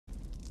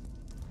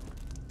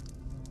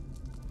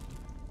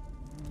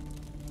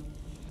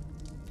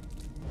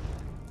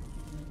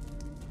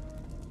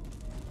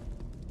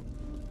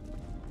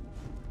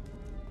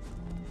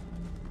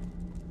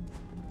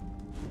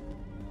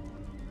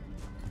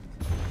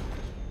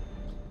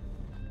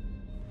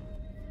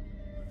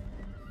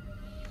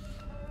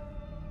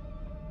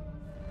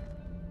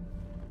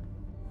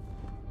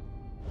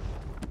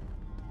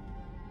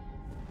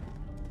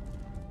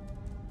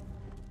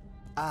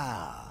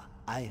Ah,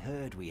 I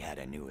heard we had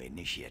a new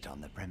initiate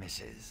on the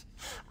premises.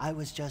 I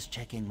was just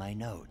checking my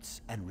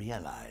notes and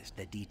realized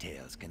the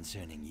details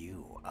concerning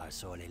you are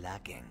sorely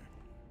lacking.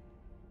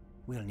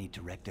 We'll need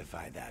to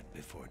rectify that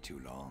before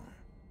too long.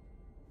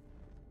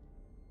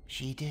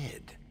 She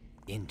did.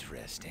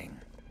 Interesting.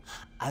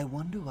 I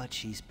wonder what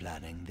she's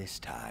planning this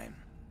time.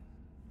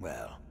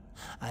 Well,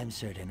 I'm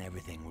certain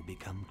everything will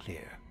become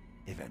clear,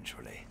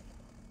 eventually.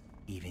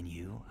 Even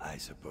you, I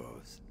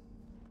suppose.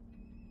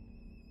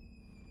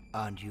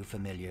 Aren't you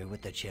familiar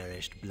with the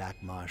cherished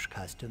Black Marsh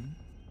custom?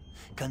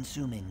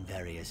 Consuming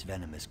various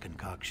venomous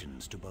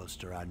concoctions to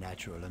bolster our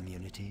natural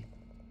immunity?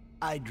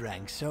 I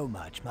drank so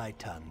much my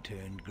tongue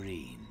turned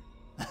green.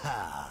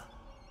 Ha!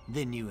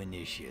 The new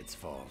initiates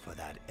fall for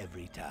that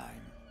every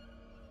time.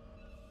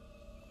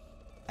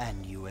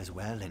 And you as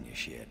well,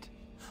 Initiate.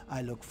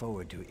 I look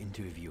forward to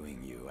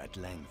interviewing you at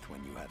length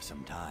when you have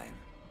some time.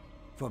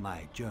 For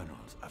my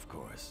journals, of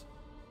course.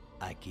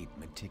 I keep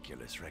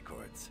meticulous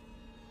records.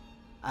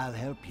 I'll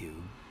help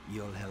you,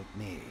 you'll help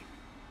me.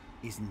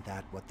 Isn't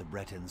that what the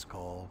Bretons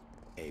call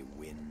a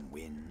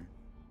win-win?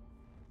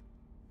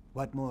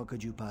 What more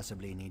could you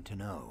possibly need to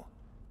know?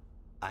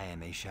 I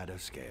am a Shadow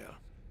Scale.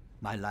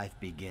 My life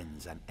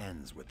begins and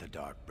ends with the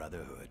Dark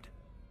Brotherhood.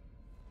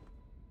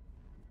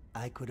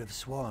 I could have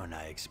sworn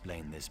I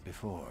explained this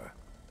before.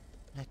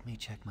 Let me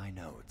check my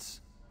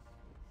notes.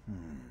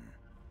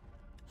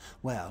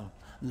 Well,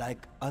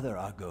 like other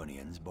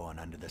Argonians born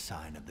under the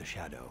sign of the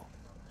Shadow,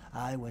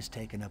 I was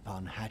taken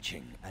upon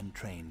hatching and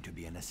trained to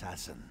be an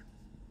assassin.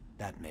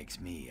 That makes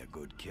me a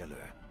good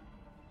killer.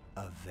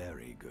 A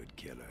very good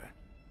killer.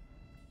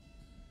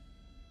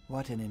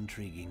 What an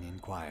intriguing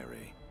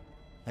inquiry.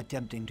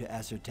 Attempting to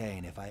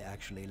ascertain if I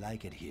actually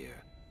like it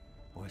here,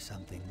 or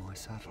something more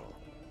subtle.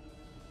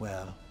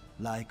 Well,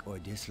 like or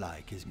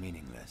dislike is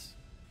meaningless.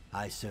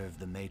 I serve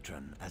the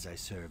Matron as I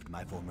served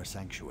my former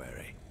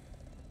sanctuary,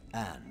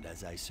 and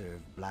as I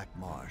served Black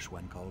Marsh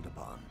when called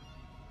upon.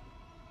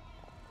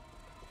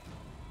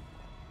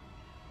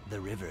 The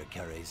river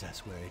carries us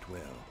where it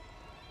will,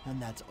 and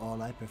that's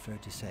all I prefer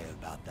to say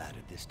about that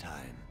at this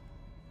time.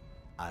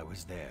 I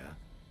was there,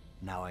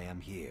 now I am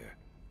here.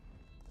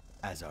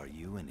 As are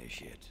you,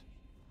 Initiate.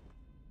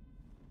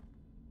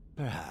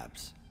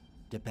 Perhaps,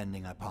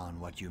 depending upon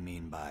what you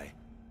mean by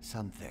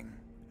something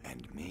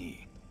and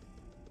me.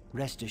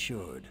 Rest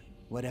assured,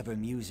 whatever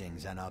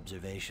musings and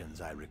observations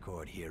I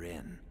record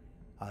herein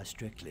are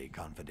strictly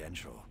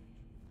confidential.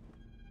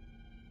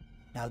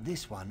 Now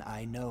this one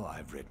I know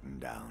I've written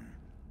down.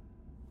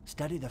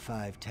 Study the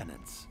 5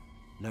 tenets.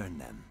 Learn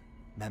them,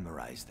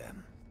 memorize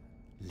them,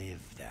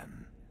 live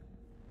them.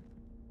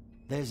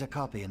 There's a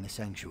copy in the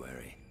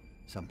sanctuary,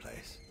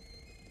 someplace.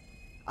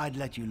 I'd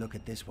let you look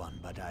at this one,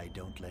 but I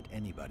don't let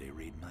anybody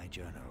read my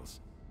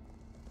journals.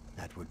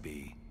 That would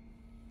be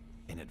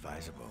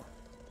inadvisable.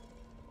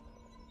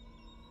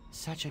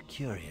 Such a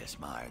curious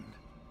mind.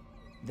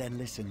 Then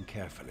listen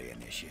carefully,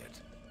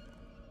 Initiate.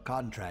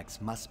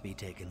 Contracts must be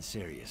taken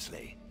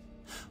seriously.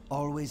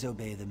 Always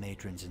obey the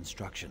Matron's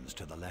instructions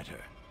to the letter,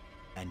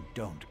 and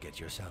don't get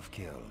yourself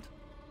killed.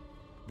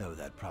 Though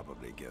that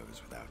probably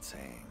goes without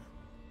saying.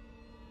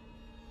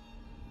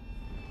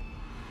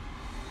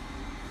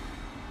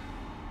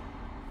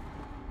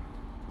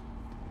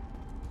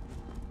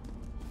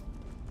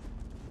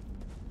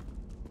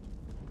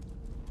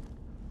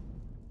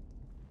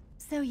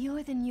 So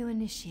you're the new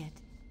initiate.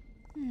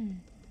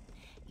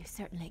 You're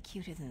certainly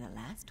cuter than the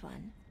last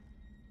one.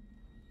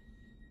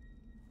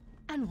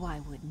 And why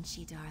wouldn't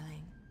she,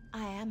 darling?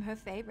 I am her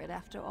favorite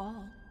after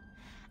all.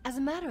 As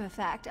a matter of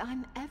fact,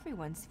 I'm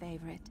everyone's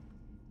favorite.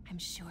 I'm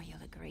sure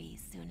you'll agree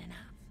soon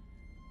enough.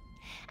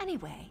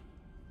 Anyway,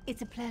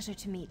 it's a pleasure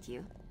to meet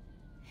you.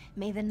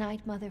 May the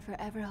Night Mother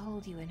forever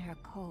hold you in her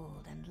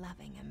cold and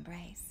loving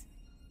embrace.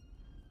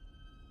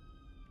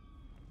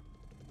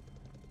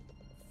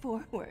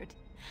 Forward.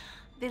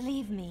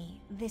 Believe me,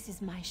 this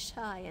is my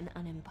shy and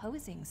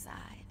unimposing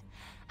side.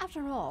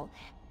 After all,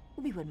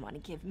 we wouldn't want to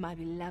give my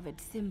beloved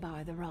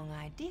Simbar the wrong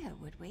idea,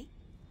 would we?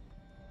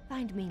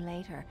 Find me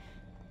later,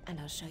 and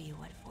I'll show you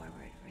what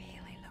forward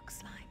really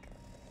looks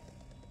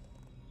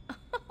like.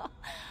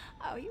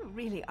 Oh, you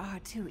really are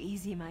too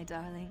easy, my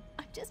darling.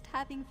 I'm just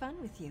having fun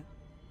with you.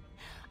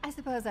 I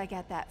suppose I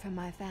get that from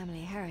my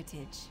family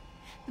heritage.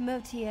 The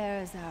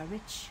Motiers are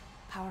rich,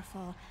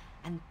 powerful,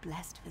 and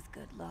blessed with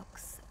good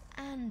looks,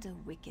 and a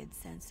wicked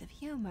sense of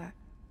humor.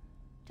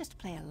 Just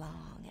play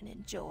along and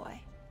enjoy.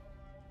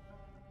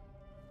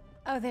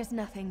 Oh, there's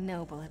nothing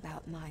noble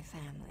about my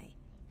family.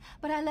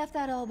 But I left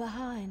that all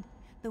behind.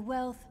 The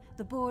wealth,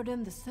 the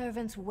boredom, the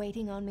servants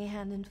waiting on me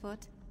hand and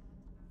foot.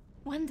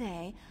 One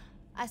day,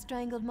 I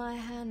strangled my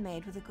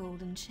handmaid with a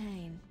golden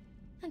chain.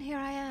 And here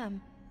I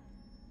am.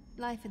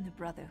 Life in the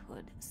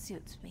Brotherhood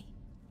suits me.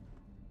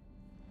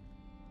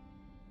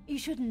 You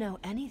shouldn't know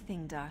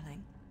anything,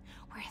 darling.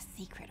 We're a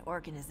secret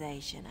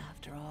organization,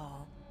 after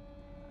all.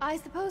 I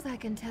suppose I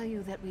can tell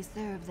you that we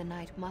serve the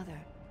Night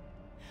Mother.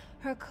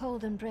 Her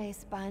cold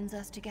embrace binds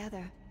us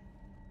together.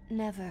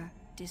 Never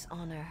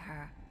dishonor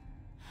her.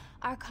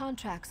 Our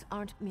contracts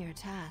aren't mere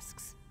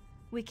tasks.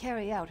 We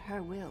carry out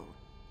her will.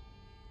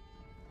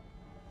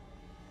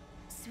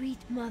 Sweet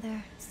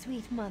mother,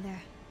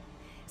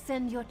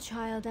 send your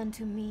child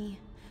unto me,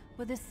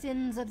 for the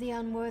sins of the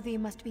unworthy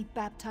must be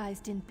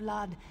baptized in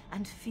blood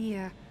and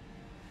fear.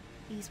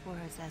 These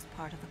words, as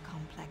part of a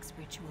complex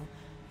ritual,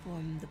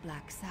 form the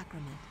Black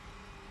Sacrament,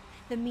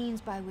 the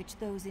means by which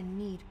those in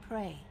need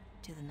pray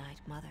to the Night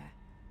Mother.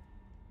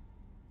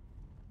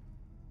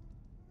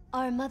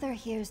 Our mother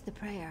hears the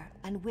prayer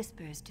and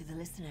whispers to the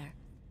listener.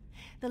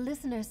 The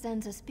listener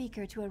sends a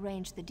speaker to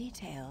arrange the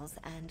details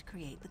and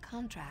create the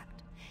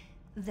contract.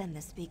 Then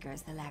the speaker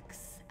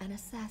selects an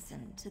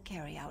assassin to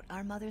carry out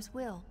our mother's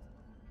will.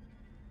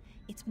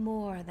 It's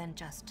more than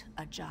just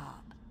a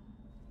job.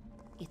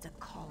 It's a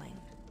calling.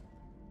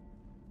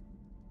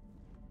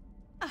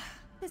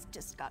 This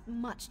just got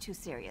much too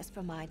serious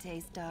for my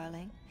taste,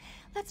 darling.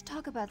 Let's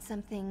talk about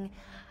something,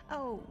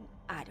 oh,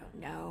 I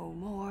don't know,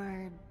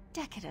 more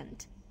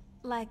decadent.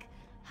 Like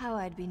how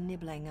I'd be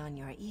nibbling on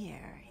your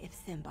ear if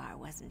Simbar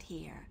wasn't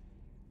here.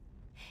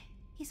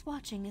 He's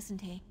watching, isn't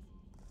he?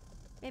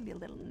 Maybe a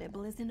little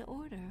nibble is in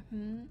order,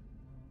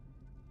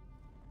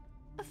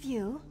 A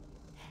few.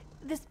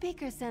 The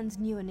speaker sends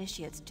new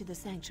initiates to the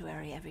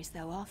sanctuary every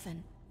so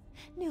often.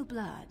 New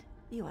blood,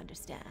 you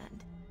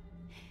understand.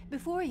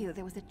 Before you,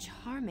 there was a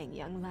charming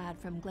young lad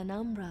from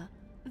Glenumbra.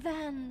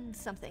 Van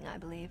something, I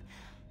believe.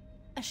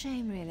 A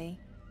shame, really.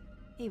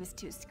 He was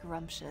too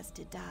scrumptious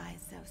to die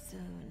so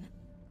soon.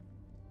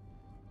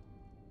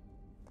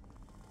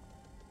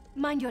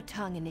 Mind your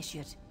tongue,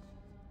 Initiate.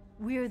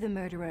 We're the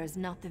murderers,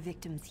 not the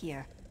victims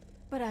here.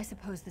 But I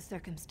suppose the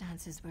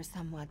circumstances were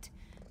somewhat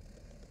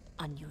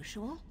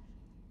unusual?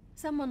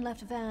 Someone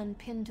left Van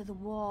pinned to the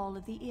wall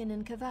of the inn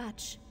in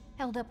Kvatch,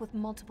 held up with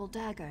multiple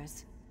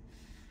daggers.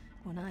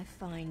 When I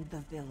find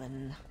the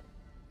villain...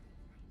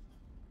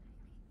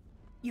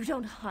 You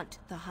don't hunt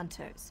the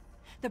hunters.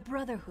 The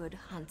Brotherhood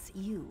hunts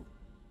you.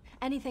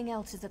 Anything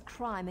else is a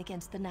crime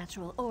against the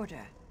natural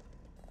order.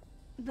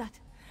 But...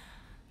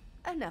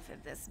 enough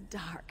of this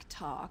dark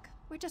talk.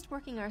 We're just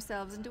working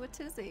ourselves into a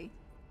tizzy.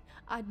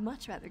 I'd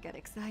much rather get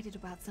excited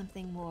about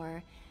something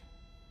more...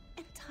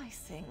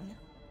 enticing.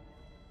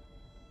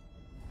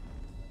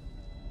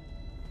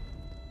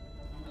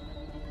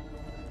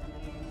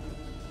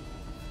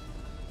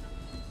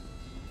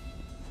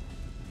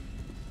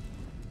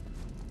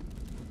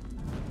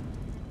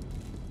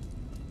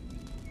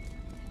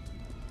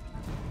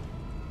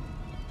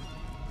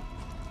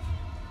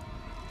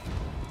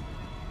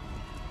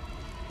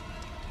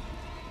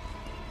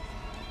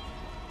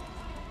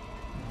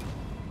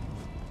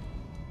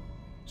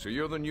 So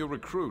you're the new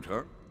recruit,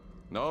 huh?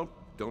 No,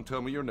 don't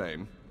tell me your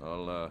name.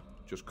 I'll,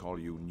 just call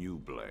you New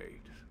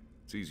Blade.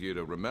 It's easier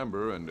to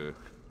remember and,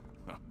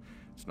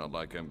 it's not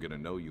like I'm gonna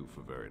know you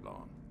for very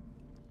long.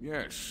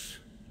 Yes,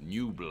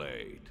 New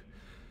Blade.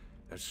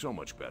 That's so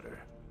much better.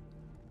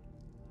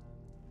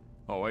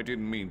 Oh, I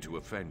didn't mean to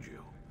offend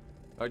you.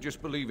 I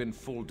just believe in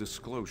full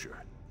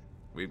disclosure.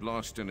 We've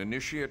lost an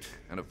initiate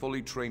and a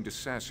fully trained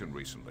assassin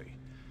recently.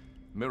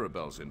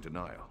 Mirabelle's in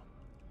denial,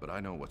 but I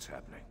know what's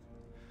happening.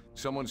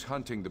 Someone's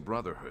hunting the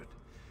Brotherhood,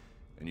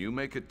 and you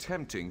make a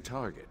tempting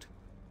target.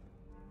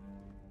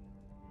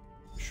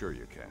 Sure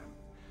you can.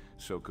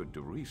 So could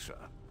Derisa.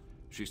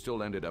 She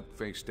still ended up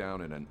face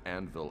down in an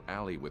Anvil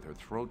alley with her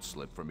throat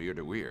slit from ear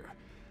to ear.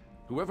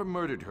 Whoever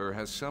murdered her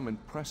has some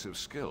impressive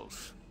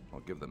skills.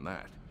 I'll give them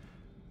that.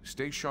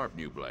 Stay sharp,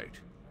 New Blade.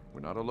 We're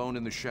not alone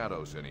in the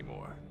shadows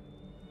anymore.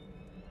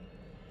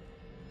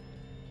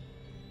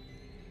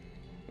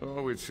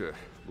 Oh, it's a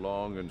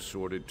long and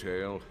sordid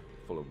tale.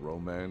 Full of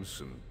romance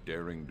and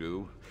daring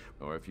do.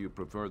 Or if you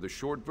prefer the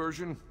short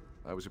version,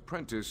 I was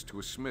apprenticed to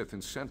a smith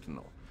in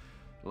Sentinel.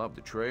 Loved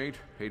the trade,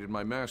 hated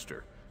my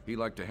master. He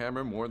liked to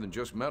hammer more than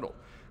just metal.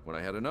 When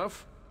I had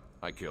enough,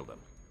 I killed him.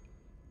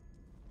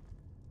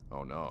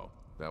 Oh no,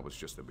 that was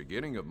just the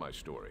beginning of my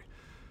story.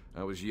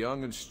 I was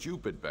young and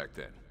stupid back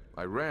then.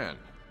 I ran,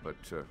 but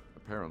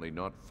apparently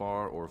not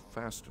far or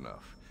fast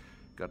enough.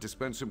 Got to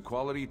spend some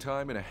quality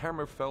time in a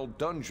Hammerfell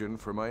dungeon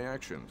for my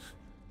actions.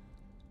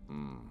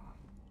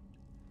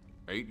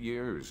 8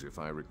 years, if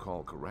I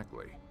recall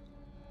correctly.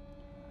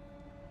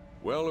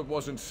 Well, it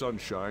wasn't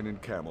sunshine and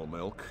camel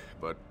milk,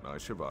 but I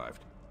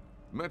survived.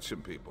 Met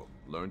some people,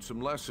 learned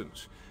some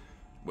lessons.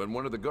 When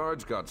one of the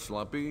guards got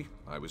slumpy,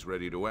 I was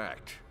ready to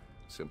act.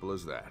 Simple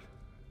as that.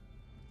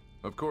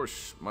 Of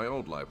course, my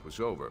old life was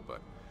over,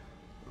 but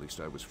at least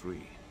I was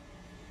free.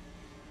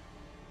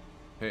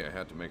 Hey, I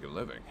had to make a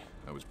living.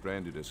 I was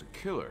branded as a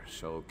killer,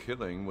 so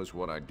killing was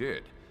what I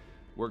did.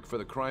 Worked for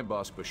the crime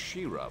boss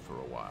Bashira for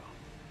a while.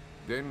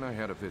 Then I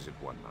had a visit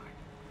one night.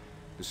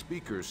 The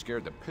speaker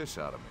scared the piss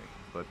out of me,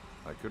 but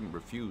I couldn't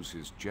refuse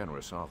his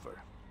generous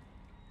offer.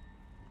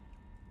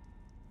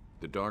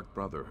 The Dark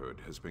Brotherhood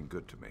has been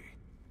good to me.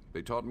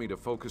 They taught me to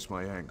focus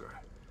my anger,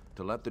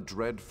 to let the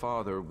Dread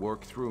Father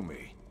work through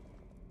me.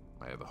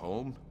 I have a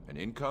home, an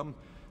income,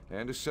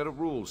 and a set of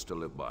rules to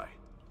live by.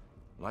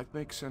 Life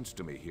makes sense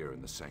to me here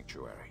in the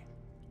Sanctuary.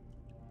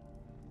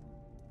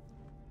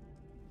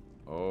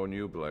 Oh,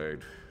 New Blade,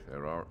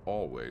 there are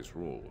always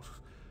rules.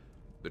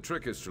 The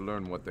trick is to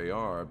learn what they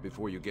are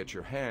before you get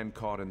your hand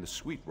caught in the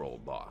sweet roll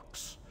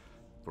box.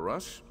 For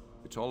us,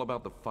 it's all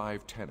about the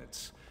 5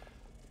 tenets.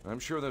 I'm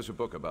sure there's a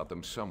book about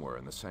them somewhere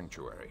in the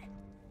sanctuary.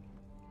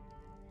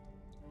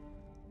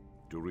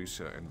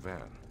 Durisa and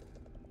Van.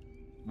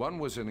 One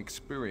was an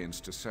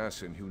experienced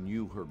assassin who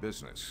knew her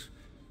business.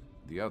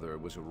 The other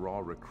was a raw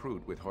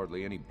recruit with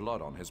hardly any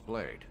blood on his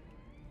blade.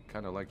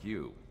 Kinda like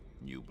you,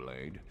 New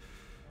Blade.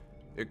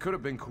 It could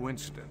have been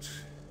coincidence,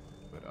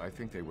 but I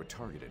think they were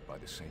targeted by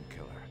the same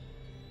killer.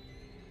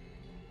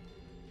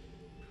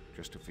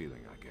 Just a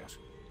feeling, I guess.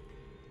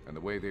 And the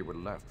way they were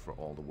left for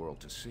all the world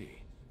to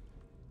see.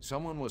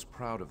 Someone was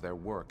proud of their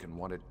work and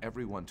wanted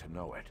everyone to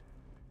know it.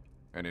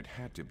 And it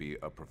had to be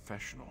a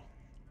professional.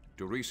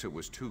 Durisa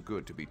was too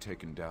good to be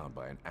taken down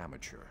by an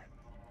amateur.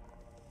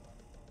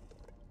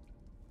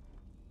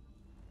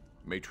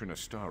 Matron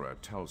Astara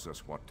tells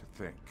us what to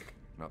think,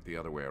 not the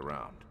other way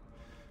around.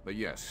 But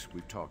yes,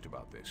 we've talked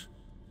about this.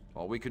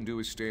 All we can do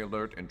is stay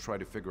alert and try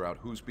to figure out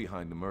who's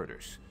behind the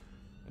murders.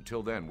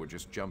 Until then, we're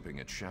just jumping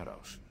at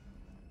shadows.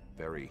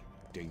 Very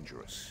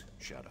dangerous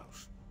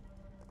shadows.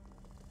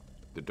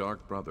 The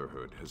Dark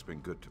Brotherhood has been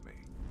good to me.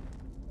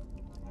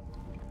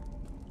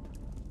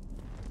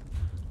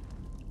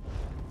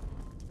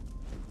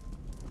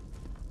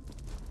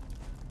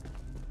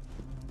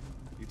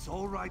 It's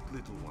all right,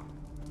 little one.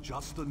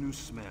 Just a new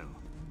smell.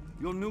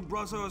 Your new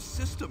brother or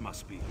sister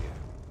must be here.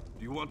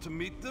 Do you want to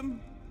meet them?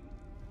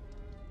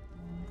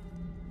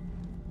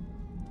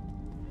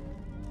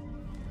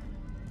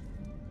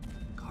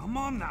 Come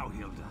on now,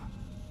 Hilda.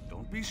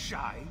 Don't be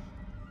shy.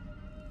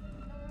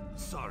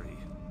 Sorry,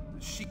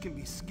 she can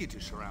be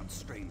skittish around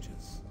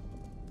strangers.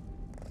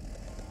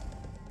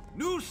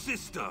 New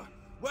sister!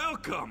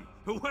 Welcome!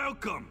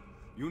 Welcome!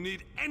 You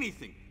need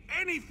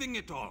anything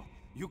at all,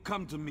 you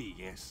come to me,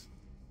 yes?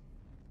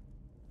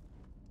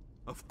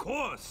 Of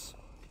course!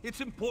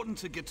 It's important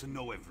to get to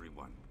know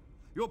everyone.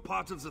 You're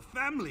part of the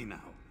family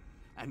now.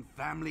 And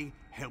family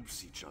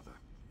helps each other.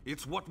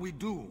 It's what we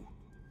do.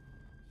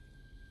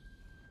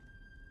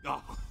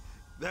 Oh,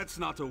 that's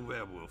not a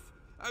werewolf.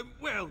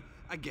 Well,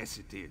 I guess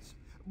it is.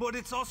 But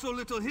it's also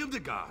little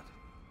Hildegard.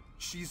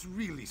 She's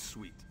really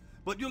sweet.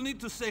 But you'll need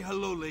to say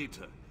hello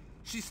later.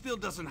 She still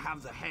doesn't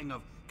have the hang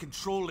of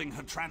controlling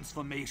her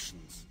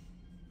transformations.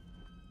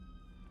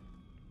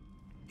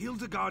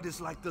 Hildegard is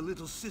like the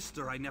little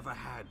sister I never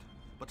had,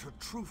 but her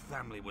true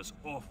family was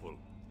awful.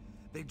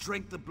 They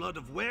drank the blood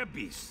of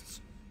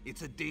werebeasts.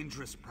 It's a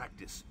dangerous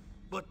practice,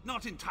 but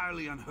not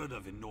entirely unheard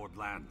of in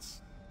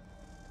Nordlands.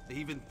 They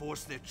even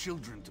forced their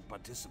children to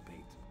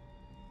participate.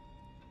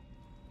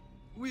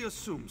 We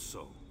assume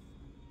so.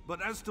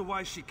 But as to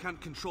why she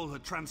can't control her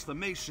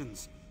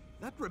transformations,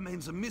 that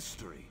remains a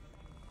mystery.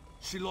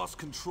 She lost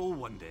control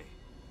one day,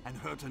 and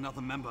hurt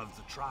another member of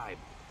the tribe.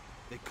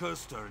 They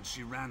cursed her and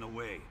she ran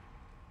away.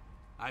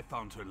 I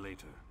found her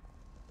later.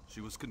 She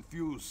was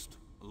confused,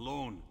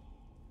 alone,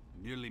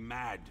 nearly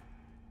mad.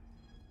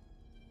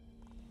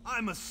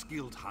 I'm a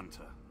skilled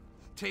hunter.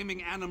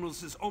 Taming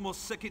animals is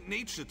almost second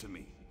nature to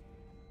me.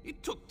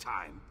 It took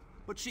time,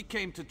 but she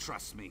came to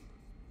trust me.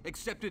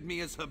 Accepted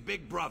me as her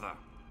big brother.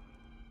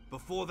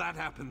 Before that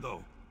happened,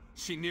 though,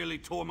 she nearly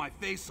tore my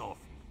face off.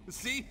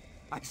 See?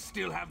 I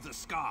still have the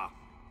scar.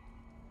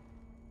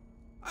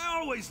 I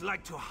always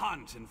liked to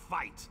hunt and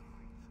fight.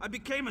 I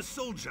became a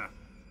soldier,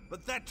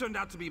 but that turned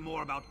out to be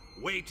more about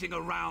waiting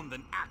around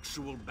than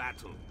actual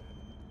battle.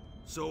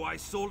 So I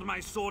sold my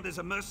sword as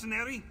a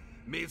mercenary,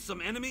 made some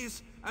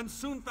enemies, and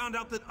soon found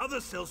out that other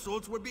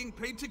sellswords were being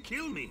paid to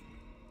kill me.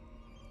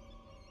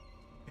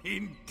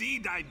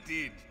 Indeed I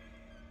did.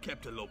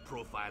 Kept a low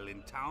profile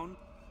in town,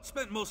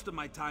 spent most of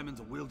my time in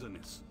the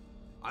wilderness.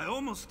 I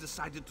almost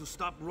decided to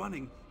stop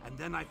running, and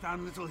then I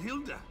found little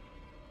Hilda.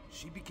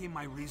 She became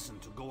my reason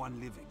to go on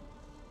living.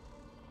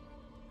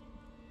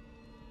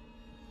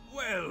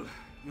 Well,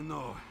 you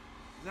know,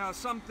 there are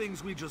some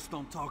things we just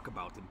don't talk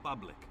about in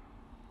public.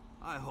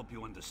 I hope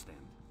you understand.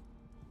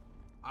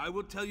 I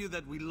will tell you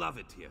that we love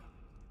it here.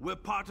 We're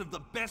part of the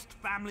best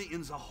family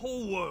in the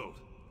whole world.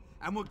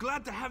 And we're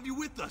glad to have you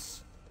with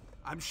us.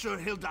 I'm sure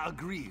Hilda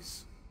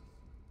agrees.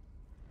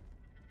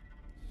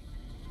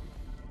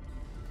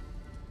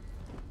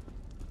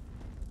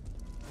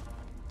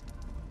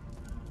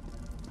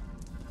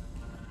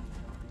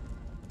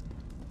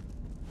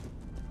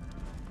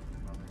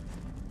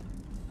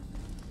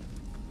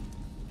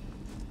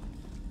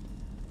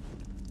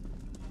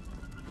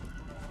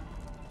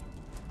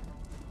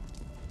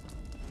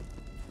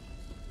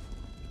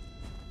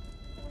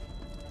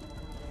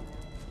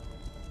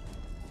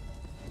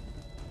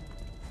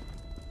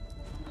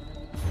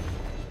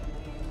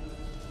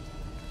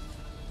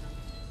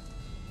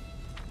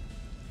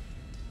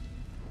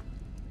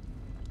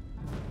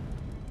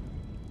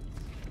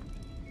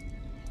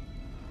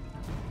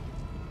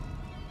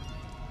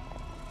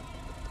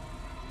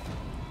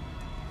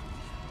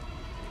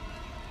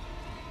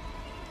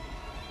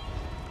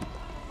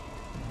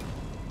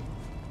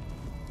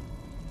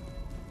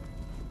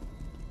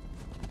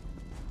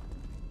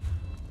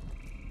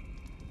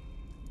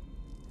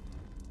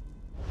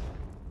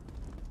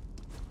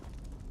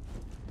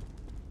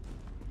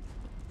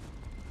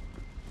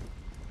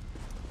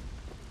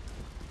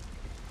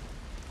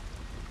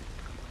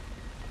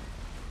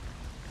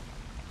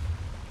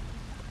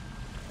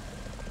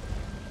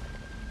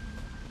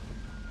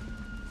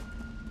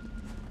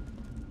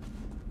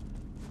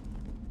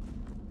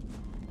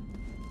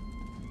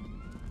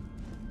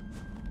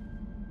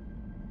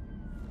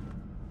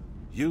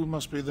 You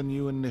must be the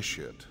new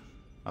initiate.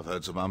 I've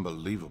heard some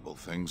unbelievable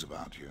things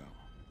about you.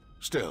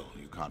 Still,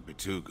 you can't be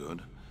too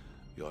good.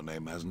 Your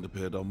name hasn't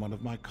appeared on one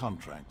of my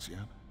contracts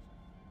yet.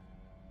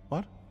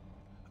 What?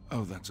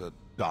 Oh, that's a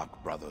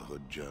Dark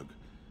Brotherhood joke.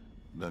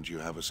 Don't you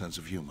have a sense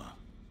of humor?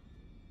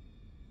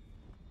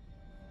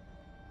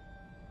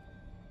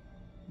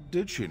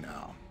 Did she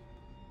now?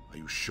 Are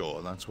you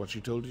sure that's what she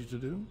told you to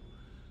do?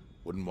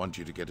 Wouldn't want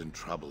you to get in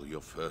trouble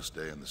your first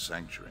day in the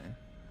Sanctuary.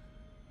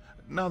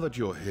 Now that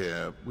you're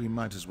here, we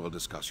might as well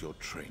discuss your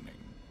training.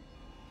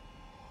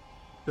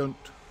 Don't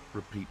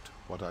repeat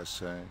what I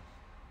say.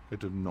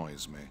 It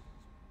annoys me.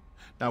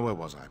 Now, where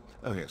was I?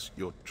 Oh yes,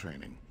 your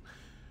training.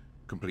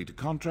 Complete a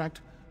contract,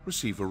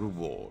 receive a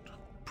reward.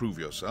 Prove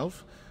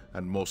yourself,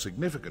 and more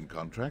significant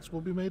contracts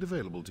will be made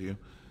available to you.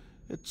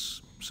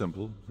 It's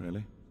simple,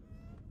 really.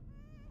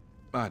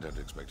 I don't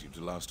expect you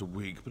to last a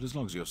week, but as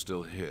long as you're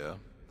still here.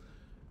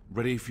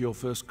 Ready for your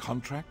first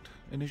contract,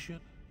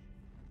 Initiate?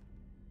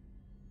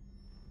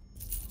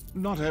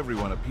 Not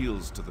everyone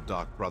appeals to the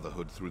Dark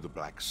Brotherhood through the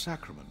Black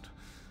Sacrament.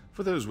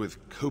 For those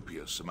with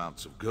copious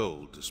amounts of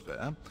gold to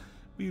spare,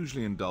 we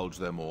usually indulge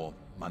their more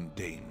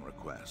mundane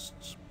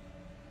requests.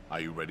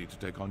 Are you ready to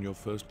take on your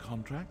first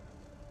contract?